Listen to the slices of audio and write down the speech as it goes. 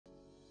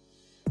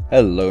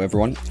Hello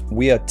everyone,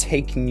 we are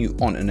taking you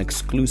on an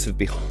exclusive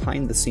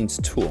behind the scenes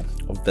tour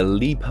of the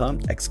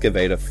Liebherr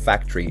Excavator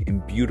Factory in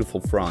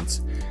beautiful France.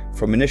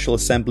 From initial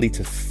assembly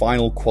to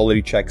final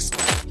quality checks,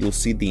 you'll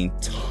see the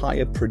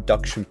entire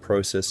production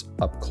process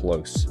up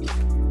close.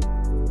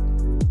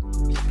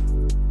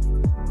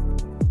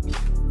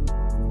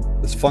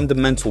 This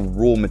fundamental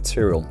raw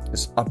material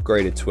is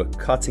upgraded to a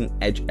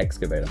cutting-edge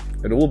excavator.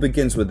 It all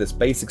begins with this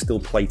basic steel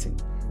plating.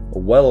 A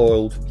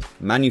well-oiled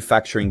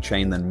manufacturing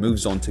chain then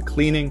moves on to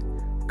cleaning,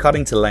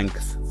 cutting to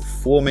length,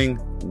 forming,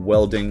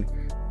 welding,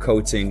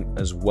 coating,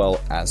 as well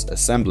as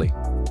assembly.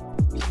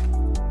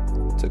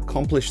 To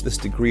accomplish this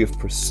degree of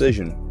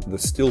precision, the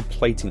steel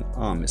plating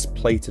arm is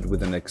plated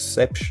with an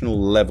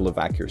exceptional level of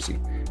accuracy,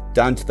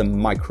 down to the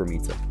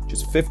micrometer.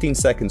 Just 15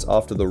 seconds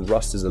after the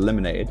rust is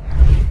eliminated,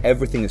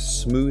 everything is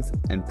smooth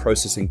and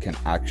processing can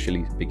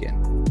actually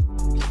begin.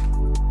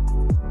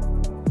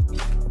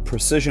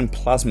 Precision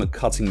plasma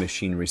cutting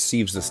machine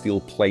receives the steel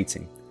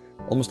plating.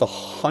 Almost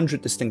 100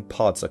 distinct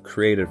parts are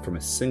created from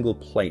a single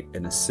plate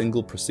in a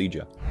single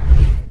procedure.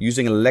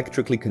 Using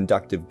electrically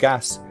conductive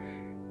gas,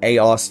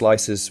 AR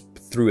slices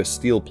through a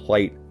steel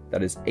plate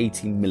that is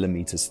 18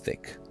 millimeters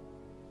thick.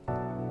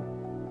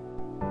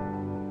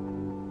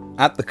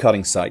 At the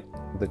cutting site,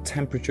 the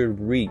temperature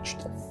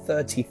reached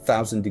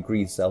 30,000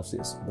 degrees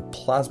Celsius. The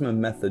plasma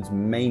method's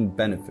main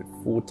benefit,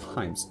 4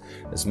 times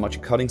as much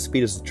cutting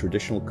speed as the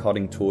traditional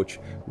cutting torch,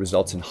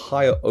 results in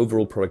higher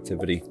overall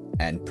productivity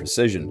and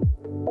precision.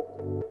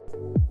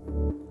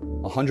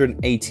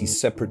 180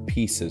 separate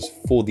pieces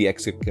for the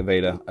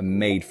excavator are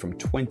made from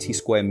 20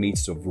 square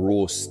meters of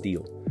raw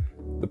steel.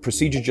 The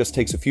procedure just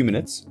takes a few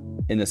minutes.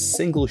 In a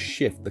single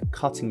shift, the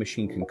cutting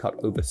machine can cut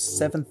over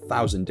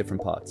 7,000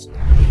 different parts.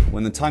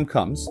 When the time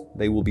comes,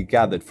 they will be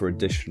gathered for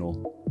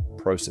additional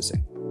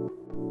processing.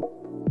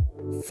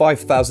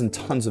 5,000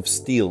 tons of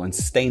steel and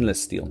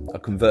stainless steel are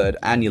converted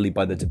annually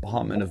by the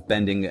Department of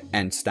Bending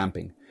and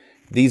Stamping.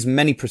 These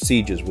many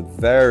procedures, which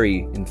vary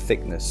in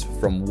thickness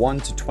from 1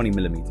 to 20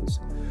 millimeters,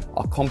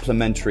 are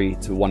complementary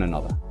to one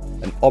another.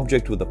 An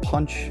object with a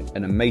punch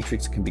and a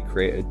matrix can be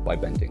created by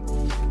bending.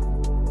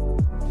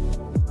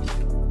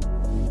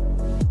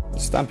 The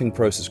stamping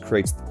process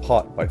creates the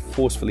part by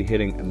forcefully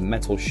hitting a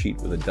metal sheet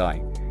with a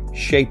die,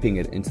 shaping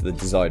it into the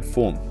desired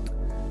form.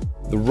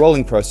 The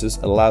rolling process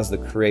allows the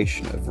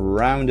creation of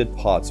rounded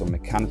parts or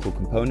mechanical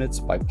components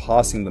by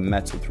passing the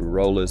metal through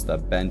rollers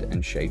that bend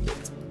and shape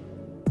it.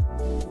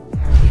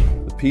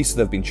 The pieces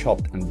that have been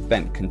chopped and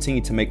bent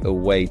continue to make their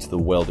way to the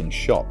welding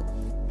shop.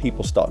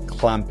 People start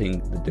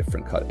clamping the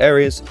different cut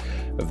areas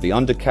of the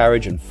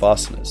undercarriage and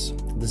fasteners.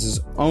 This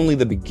is only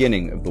the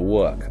beginning of the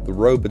work. The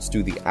robots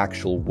do the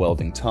actual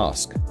welding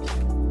task.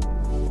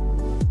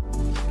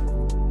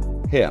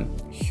 Here,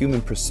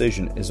 human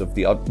precision is of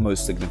the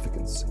utmost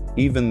significance.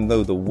 Even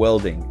though the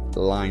welding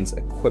line's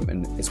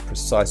equipment is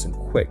precise and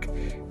quick,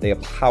 they are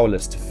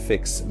powerless to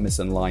fix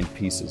misaligned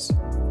pieces.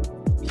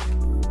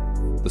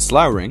 The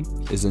slough ring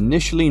is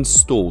initially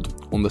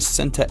installed on the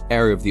center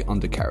area of the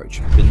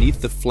undercarriage,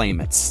 beneath the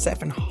flame at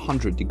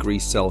 700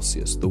 degrees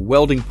Celsius, the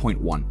welding point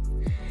 1.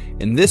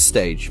 In this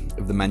stage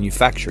of the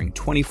manufacturing,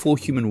 24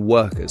 human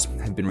workers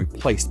have been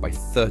replaced by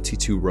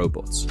 32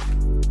 robots.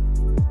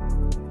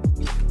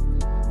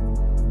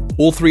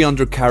 All 3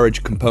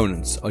 undercarriage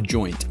components are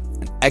joined.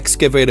 An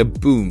excavator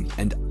boom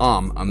and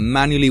arm are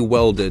manually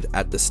welded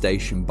at the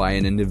station by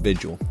an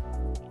individual.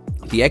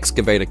 The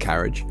excavator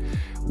carriage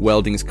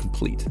welding is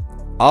complete.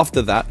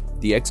 After that,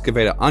 the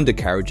excavator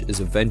undercarriage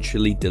is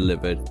eventually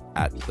delivered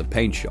at the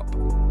paint shop.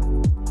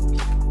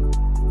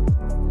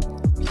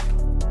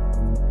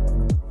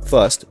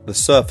 First, the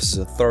surfaces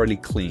are thoroughly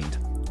cleaned.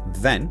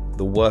 Then,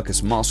 the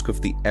workers mask off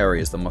the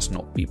areas that must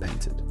not be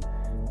painted.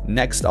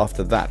 Next,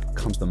 after that,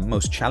 comes the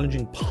most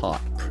challenging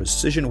part,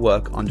 precision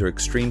work under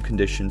extreme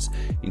conditions,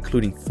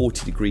 including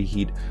 40-degree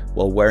heat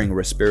while wearing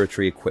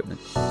respiratory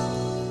equipment.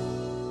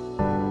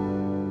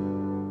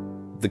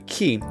 The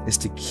key is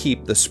to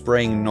keep the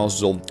spraying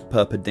nozzle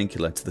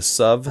perpendicular to the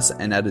surface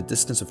and at a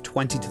distance of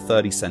 20 to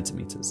 30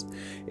 centimeters.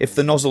 If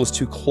the nozzle is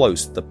too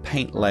close, the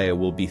paint layer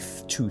will be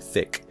too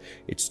thick.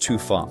 It's too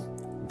far.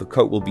 The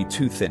coat will be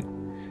too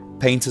thin.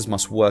 Painters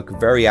must work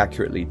very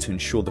accurately to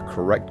ensure the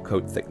correct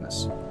coat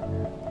thickness.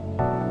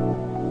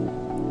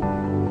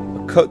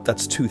 A coat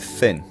that's too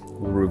thin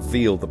will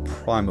reveal the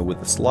primer with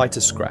the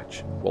slightest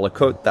scratch, while a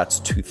coat that's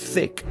too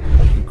thick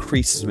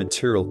increases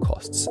material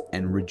costs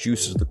and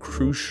reduces the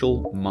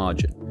crucial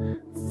margin.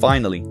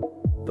 Finally,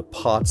 the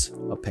parts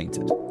are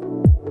painted.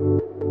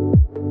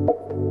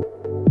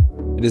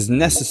 It is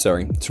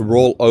necessary to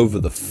roll over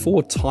the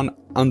 4-ton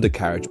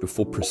undercarriage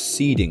before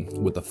proceeding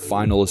with the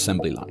final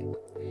assembly line.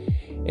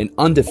 In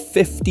under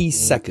 50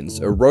 seconds,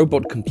 a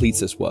robot completes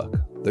this work.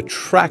 The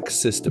track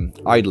system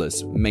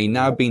idlers may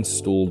now be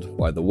installed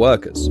by the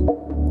workers.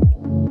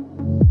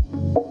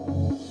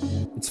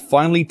 It's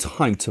finally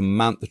time to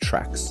mount the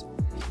tracks.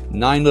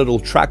 9 little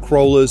track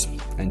rollers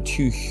and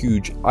 2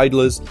 huge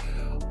idlers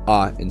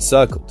are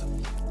encircled.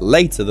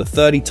 Later, the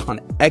 30-ton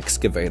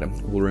excavator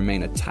will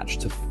remain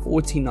attached to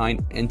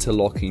 49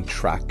 interlocking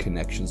track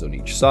connections on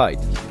each side.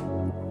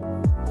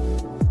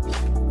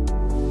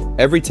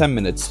 Every 10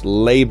 minutes,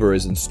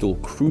 laborers install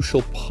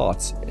crucial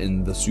parts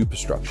in the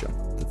superstructure.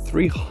 The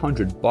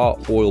 300 bar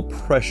oil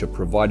pressure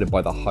provided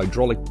by the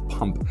hydraulic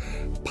pump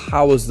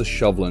powers the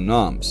shovel and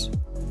arms.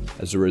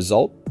 As a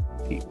result,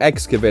 the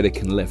excavator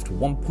can lift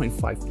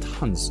 1.5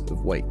 tons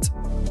of weight.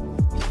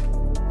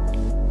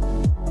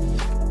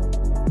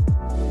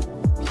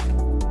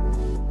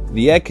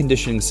 The air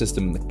conditioning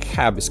system in the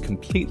cab is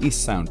completely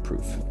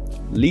soundproof.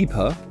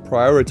 Liebherr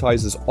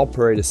prioritizes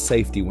operator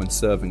safety when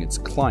serving its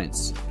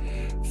clients.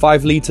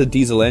 5-liter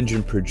diesel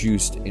engine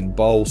produced in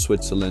Basel,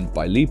 Switzerland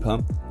by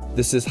Liebherr.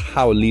 This is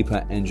how a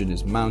Liebherr engine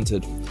is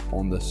mounted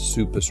on the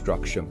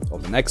superstructure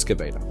of an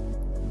excavator.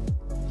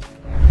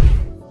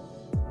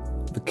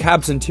 The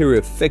cab's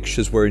interior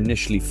fixtures were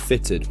initially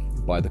fitted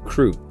by the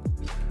crew.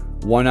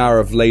 1 hour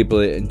of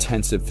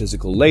labor-intensive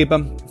physical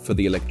labor for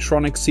the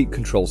electronic seat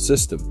control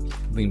system.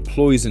 The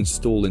employees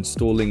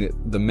installing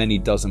the many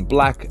dozen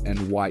black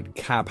and white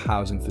cab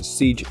housing for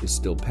siege is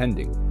still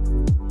pending.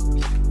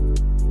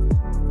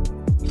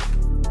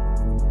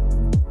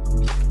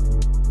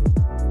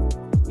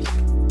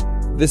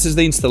 This is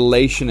the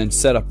installation and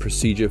setup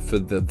procedure for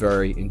the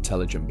very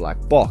intelligent black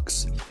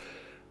box.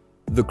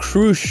 The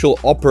crucial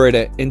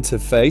operator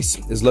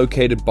interface is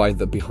located by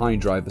the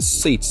behind driver's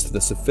seats. The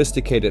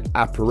sophisticated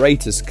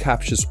apparatus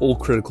captures all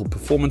critical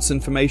performance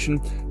information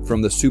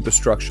from the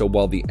superstructure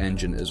while the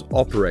engine is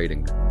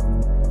operating.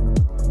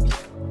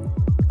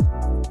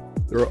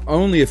 There are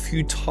only a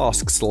few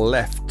tasks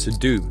left to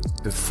do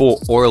before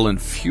oil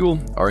and fuel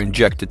are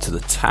injected to the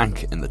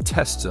tank in the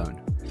test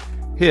zone.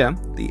 Here,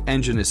 the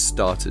engine is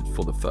started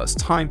for the first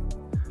time.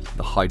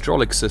 The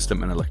hydraulic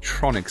system and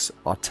electronics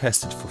are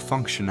tested for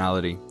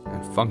functionality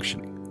and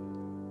functioning.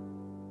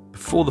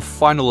 Before the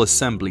final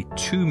assembly,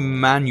 2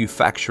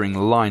 manufacturing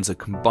lines are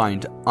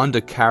combined,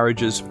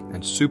 undercarriages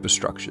and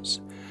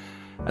superstructures.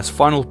 As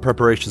final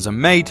preparations are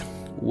made,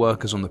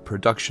 workers on the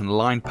production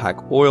line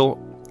pack oil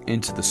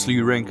into the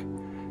slew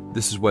ring.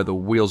 This is where the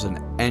wheels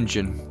and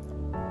engine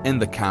in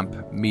the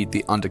camp meet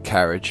the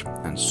undercarriage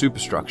and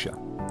superstructure.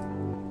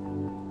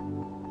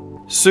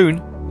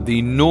 Soon, the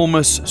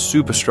enormous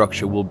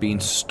superstructure will be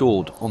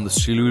installed on the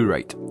slew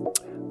rate.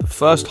 The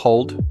first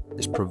hold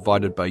is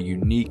provided by a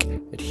unique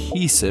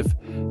adhesive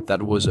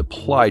that was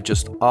applied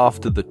just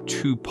after the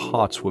 2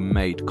 parts were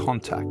made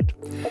contact.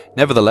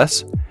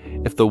 Nevertheless,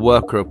 if the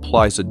worker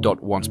applies a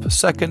dot once per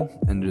second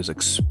and it is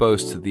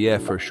exposed to the air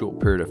for a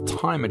short period of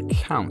time, it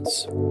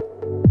counts.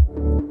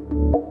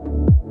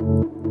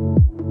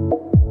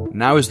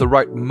 Now is the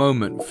right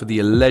moment for the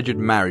alleged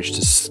marriage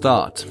to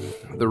start.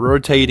 The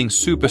rotating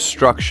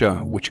superstructure,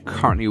 which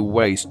currently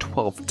weighs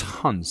 12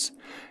 tons,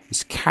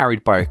 is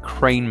carried by a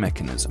crane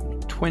mechanism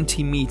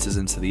 20 meters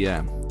into the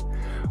air.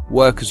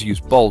 Workers use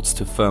bolts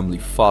to firmly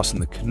fasten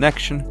the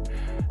connection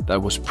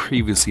that was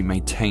previously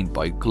maintained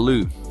by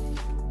glue.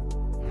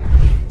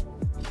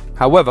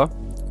 However,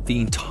 the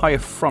entire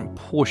front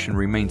portion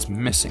remains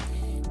missing.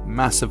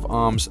 Massive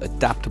arms,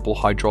 adaptable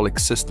hydraulic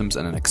systems,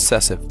 and an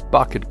excessive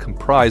bucket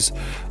comprise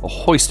a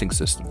hoisting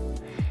system.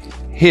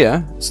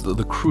 Here is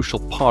the crucial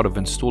part of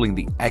installing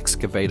the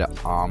excavator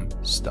arm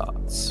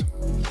starts.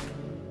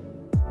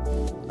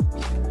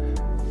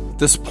 At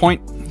this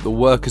point, the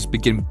workers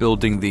begin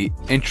building the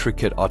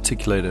intricate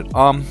articulated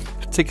arm,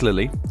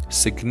 particularly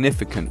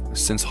significant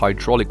since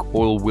hydraulic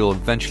oil will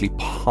eventually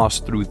pass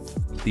through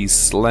these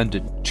slender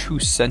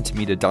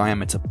 2-centimeter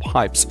diameter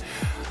pipes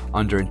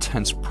under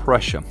intense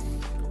pressure.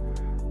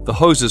 The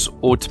hoses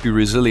ought to be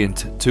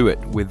resilient to it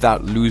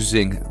without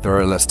losing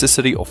their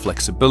elasticity or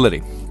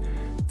flexibility.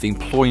 The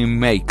employee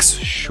makes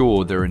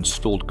sure they're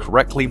installed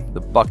correctly.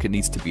 The bucket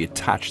needs to be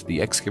attached to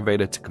the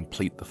excavator to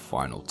complete the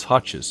final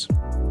touches.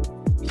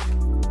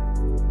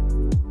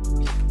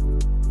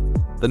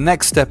 The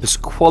next step is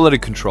quality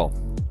control.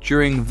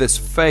 During this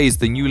phase,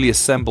 the newly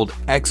assembled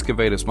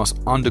excavators must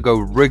undergo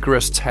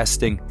rigorous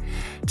testing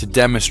to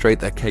demonstrate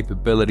their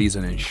capabilities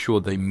and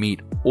ensure they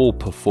meet all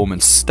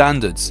performance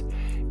standards.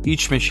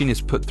 Each machine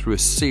is put through a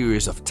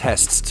series of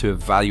tests to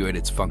evaluate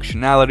its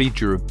functionality,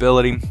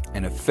 durability,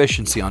 and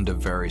efficiency under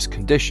various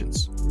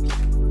conditions.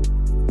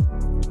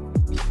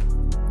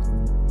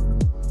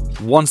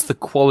 Once the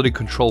quality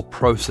control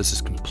process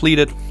is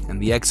completed and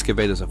the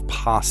excavators have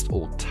passed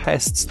all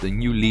tests, the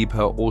new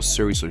Liebherr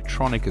All-Series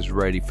electronic is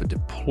ready for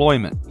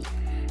deployment.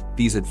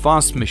 These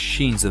advanced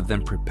machines are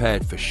then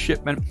prepared for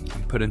shipment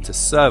and put into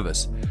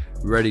service,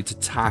 ready to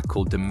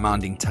tackle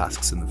demanding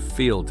tasks in the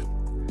field.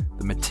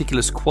 The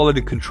meticulous quality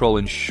control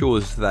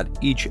ensures that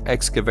each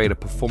excavator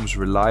performs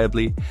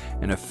reliably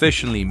and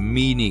efficiently,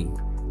 meaning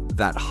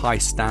that high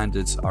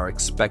standards are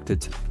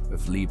expected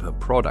of Liebherr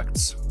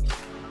products.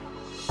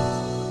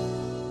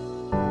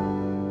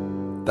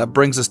 That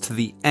brings us to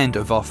the end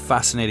of our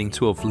fascinating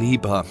tour of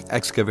Liebherr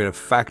Excavator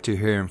Factory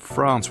here in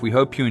France. We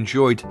hope you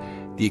enjoyed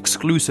the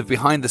exclusive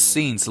behind the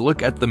scenes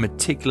look at the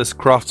meticulous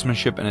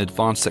craftsmanship and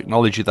advanced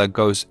technology that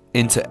goes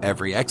into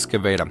every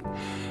excavator.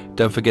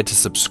 Don't forget to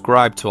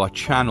subscribe to our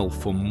channel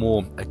for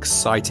more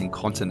exciting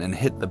content and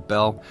hit the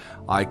bell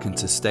icon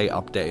to stay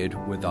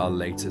updated with our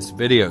latest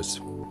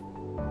videos.